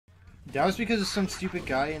That was because of some stupid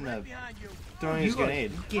guy in the throwing his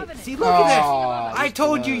grenade. See, look at Oh, this! I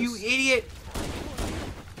told you, you idiot!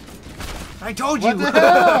 I told you! What the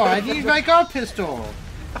hell? I need my god pistol.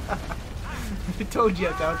 I told you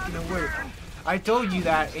that was gonna work. I told you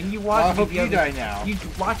that, and you Well, I watched me hope the you other. die now. You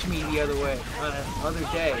watched me the other way, other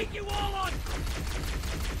day.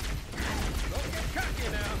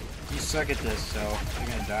 You suck at this, so you're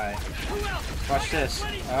gonna die. Watch this.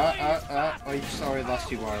 Oh, you just already lost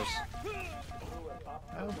 2 bars.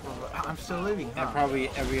 Oh, I'm still living, huh? And probably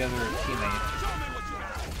every other teammate.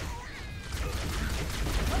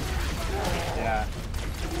 Yeah.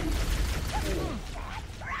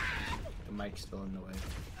 The mic's still in the way.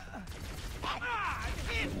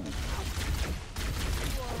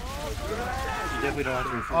 You definitely don't have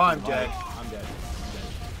to refer Oh, I'm to dead. the I'm dead.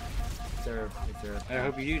 Is there I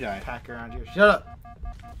hope you do die. a pack around here? Shut up!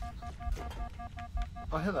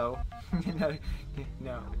 Oh, hello.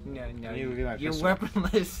 No. I need to get my You're pistol.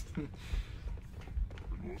 weaponless.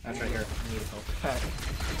 That's right here. I need a health pack.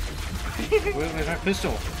 Where's my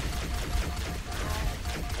pistol?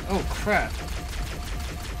 Oh, crap.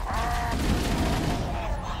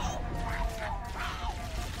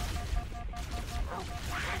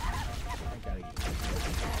 I gotta get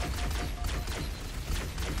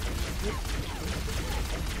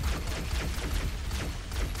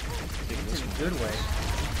Take this one. good way.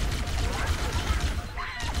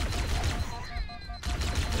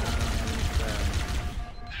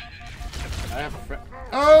 I have a friend.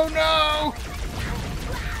 Oh, no!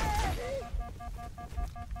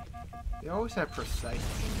 They always have precise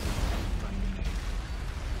aim,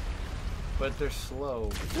 but they're slow.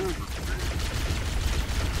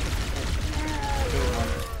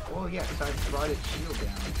 Well, yeah, because I brought its shield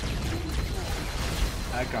down.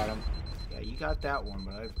 I got him. Yeah, you got that one,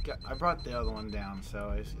 but I brought the other one down,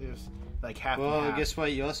 so it was like half and Well, half. guess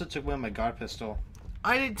what? You also took away my god pistol.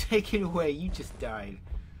 I didn't take it away. You just died.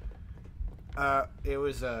 It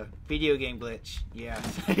was a video game glitch. Yeah.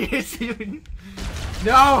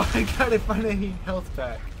 No, I gotta find a health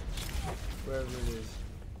pack. Wherever it is.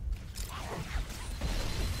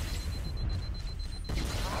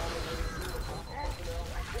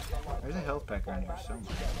 There's a health pack around here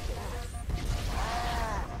somewhere.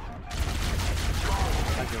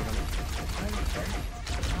 I killed him. I'm not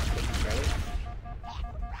taking credit.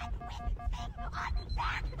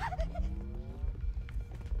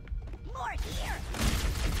 More here.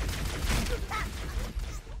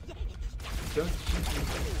 Don't shoot me.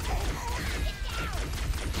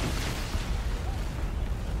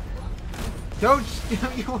 Don't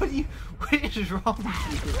what is wrong with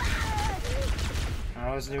you? I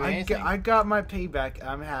wasn't doing anything. I got my payback.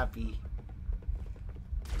 I'm happy.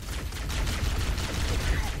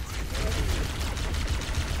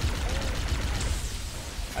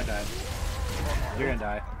 I died. You're gonna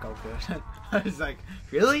die. Go good. I was like,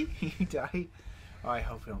 really? You died? Oh, I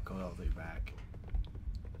hope we don't go all the way back.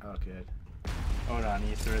 Oh, good. Hold on,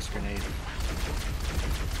 you threw this grenade.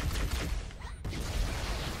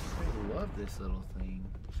 I love this little thing.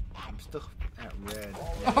 I'm still at red.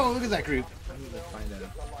 Oh, look at that group. I need to find out.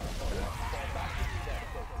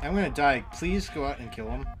 I'm gonna die. Please go out and kill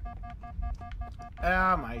him.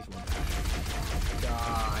 Ah, might as well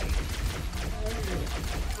die.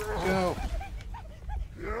 Go.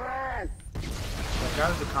 Like, I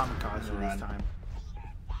was a kamikaze Run. this time.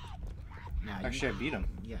 Nah, Actually, I beat him.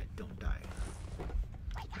 Yeah, don't die.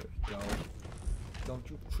 There we go. Don't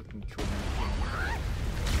you freaking kill me.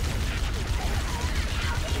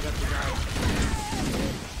 I got the guy.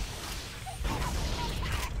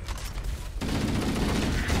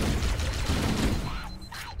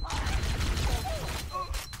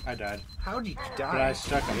 I died. How'd you But die? I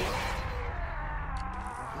stuck him.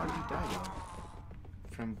 How'd you die,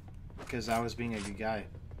 though? Because I was being a good guy.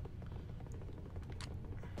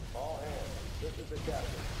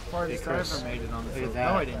 Farthest I Chris, ever made it on the look at field.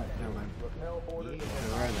 that. No, I didn't. Never mind. Where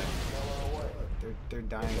are they? They're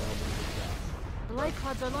dying over. The light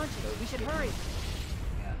pods are launching. We should hurry.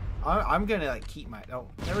 I'm gonna like keep my. Oh,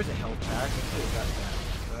 there was a health pack. I could have got that.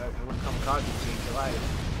 But I wouldn't come cause you change your life.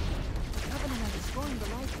 Covenant are destroying the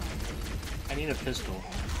light pods. I need a pistol.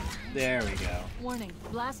 There we go. Warning,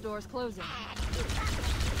 blast doors closing.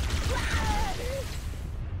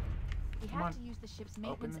 We Come on. have to use the ship's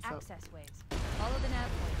Open maintenance this up. access waves. Follow the nav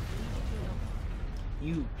point. Lead you to an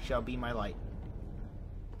opening. You shall be my light.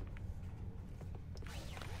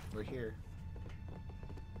 We're here.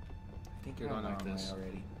 I think you're I going don't the like wrong this. way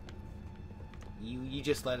already. You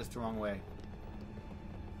just led us the wrong way.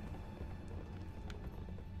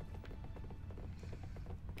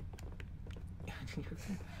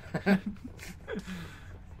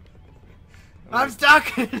 I'm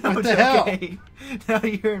stuck! No, What it's the hell? okay. Now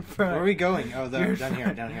you're in front. Where are we going? Oh, You're down here,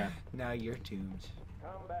 fine. down here. Now you're doomed.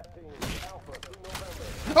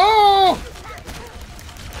 Oh!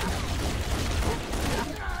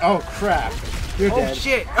 Oh crap! You're Oh dead.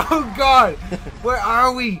 shit! Oh god! Where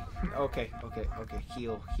are we? Okay.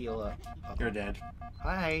 Heal up. You're dead.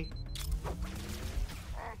 Hi.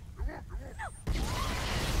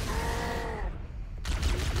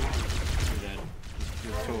 You're dead.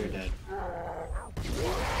 You're totally dead.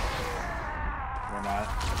 You're not.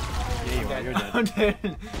 Yeah, you are. You're dead. I'm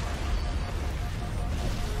dead.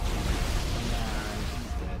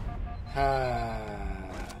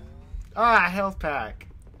 Ah, health pack.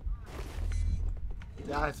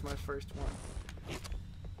 That's my first one.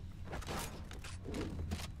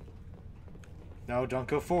 No, don't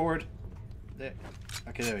go forward. There.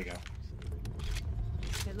 Okay, there we go.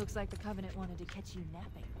 It looks like the Covenant wanted to catch you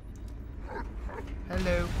napping.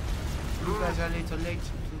 Hello. You guys are a little late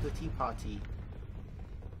to the tea party.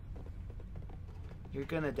 You're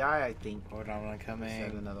gonna die, I think. Hold on, I'm Let's have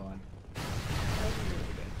coming. another one.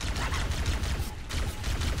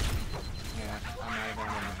 Yeah, I'm out of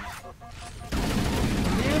ammo.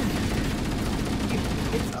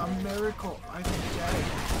 It's a miracle. I'm dead.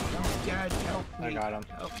 I'm dead. Help me. I got him.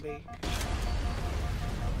 Help me.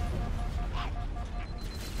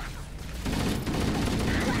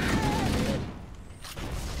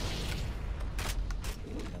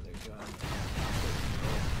 Another gun.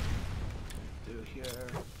 Through here.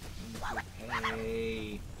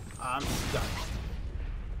 Hey. I'm stuck.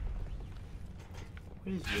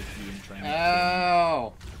 What is with you and trying to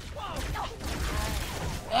Ow!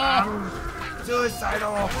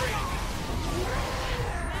 suicidal!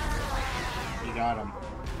 You got him.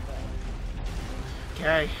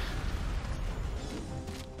 Okay.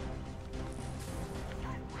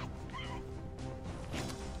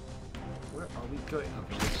 Where are we going?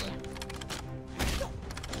 Okay, this way.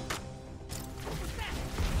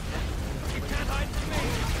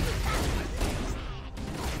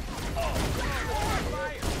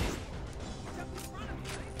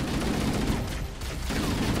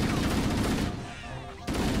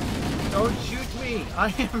 Don't shoot me! I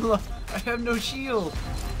have no shield!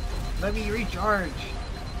 Let me recharge!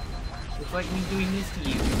 It's like me doing this to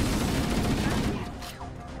you.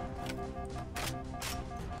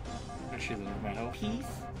 Actually, lose my health. Peace?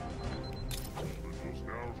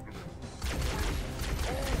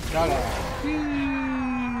 Got him.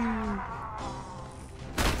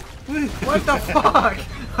 What the fuck?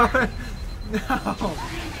 No!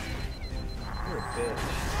 You're a bitch.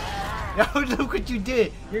 No, look what you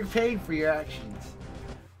did! You're paying for your actions.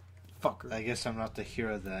 Fucker. I guess I'm not the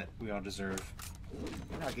hero that we all deserve.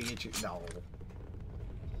 You're not gonna get your... No.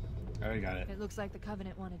 I already got it. It looks like the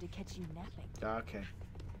Covenant wanted to catch you napping. Okay.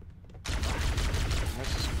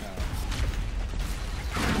 What's this?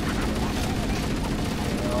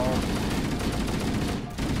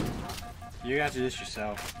 You got to do this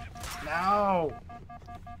yourself. No!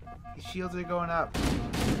 His shields are going up.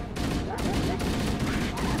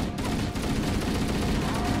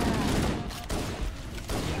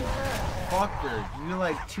 Fucker, you're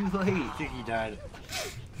like too late. I think he died.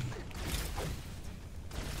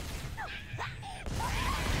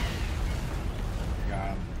 Got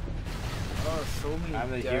him. Oh, so many I'm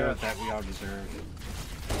the deaths. hero that we all deserve.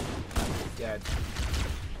 Dead.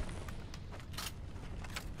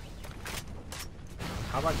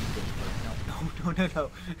 How about you go first? No.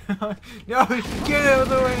 No, get out of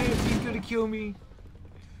the way! He's gonna kill me.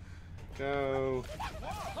 Go.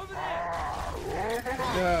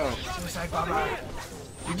 Go. Suicide bomber.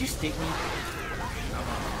 Did you stick me? No.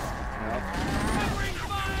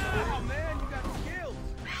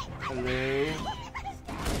 Hello.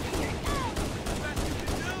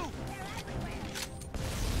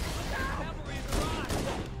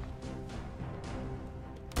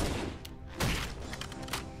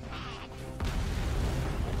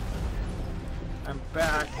 I'm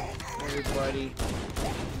back, everybody.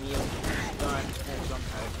 Meal done. Some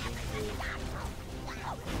kind of food.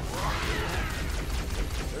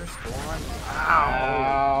 They're spawn.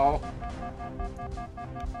 Ow! Ow.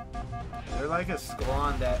 They're like a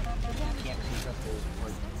spawn that you can't pick up or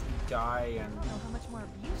you die I and don't know how much more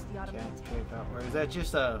abuse the can't Ottomans pick up. Or is that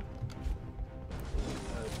just a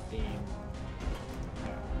thing?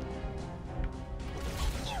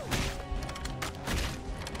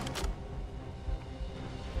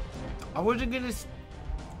 I wasn't gonna.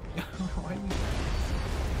 Why me?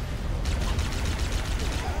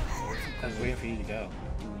 I was waiting for you to go.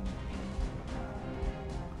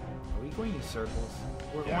 Are we going in circles?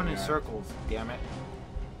 We're Yeah, going we in are. circles, damn it.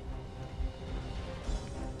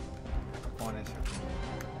 Oh, on a second.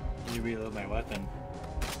 Can you reload my weapon?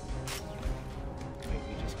 Wait,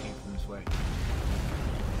 you just came from this way.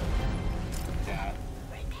 Yeah.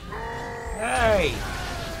 Hey!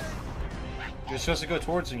 You're supposed to go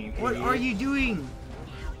towards me. What idiot. are you doing?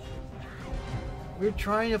 We're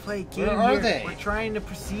trying to play a game Where are here. they? We're trying to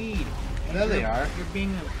proceed. There they are. You're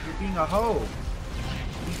being a hoe.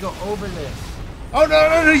 You go over this. Oh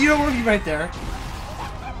no! You don't want to be right there.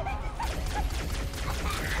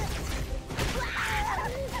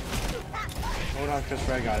 Hold on,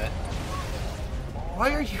 Christopher. I got it.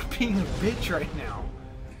 Why are you being a bitch right now?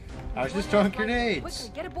 I was just throwing grenades.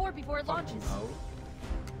 Quickly, get aboard before it launches. No.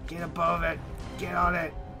 Get above it. Get on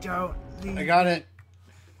it. Don't leave. I got it.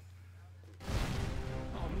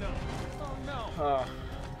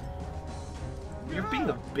 You're being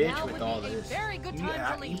a bitch Now with would all be a this. very good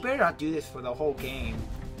time to You leave. better not do this for the whole game.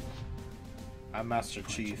 I'm Master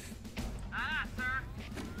Chief. Ah, sir.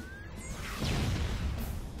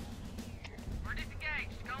 We're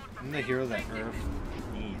disengaged. Going from I'm the hero that Earth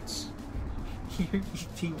needs. You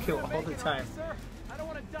team kill all the time. Sir, I don't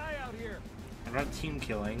want to die out here. I'm not team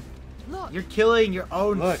killing. Look, You're killing your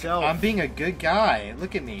own Look, self. I'm being a good guy.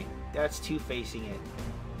 Look at me. That's two-facing it.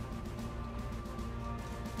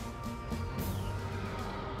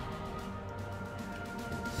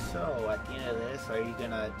 So, at the end of this, are you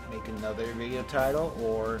gonna make another video title,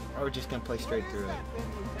 or are we just gonna play straight through it?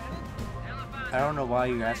 I don't know why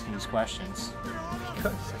you're asking these questions.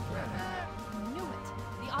 Because- knew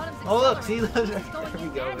it. The Autumn's Oh look, see, accelerator. there It's going we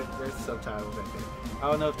in go. now. There's subtitles right there.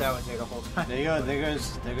 I don't know if that was there the whole time. There you go. There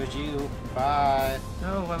goes you. Bye.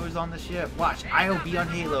 No, I was on the ship. Watch, I'll be on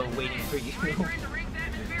Halo waiting for you. Return to ring's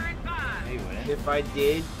atmosphere in 5. No, you wouldn't. If I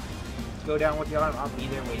did go down with the arm, I'll be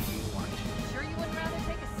there waiting for you. Watch. Sure you wouldn't rather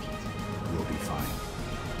take a seat? You'll be fine.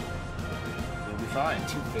 You'll be fine.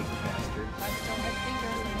 Two fake bastards. Let's don't have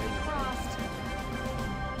fingers and get crossed.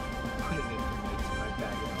 Putting it in my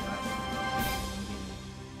bag in the last.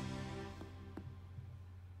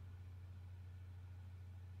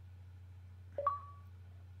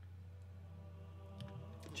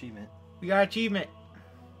 Achievement. We got achievement.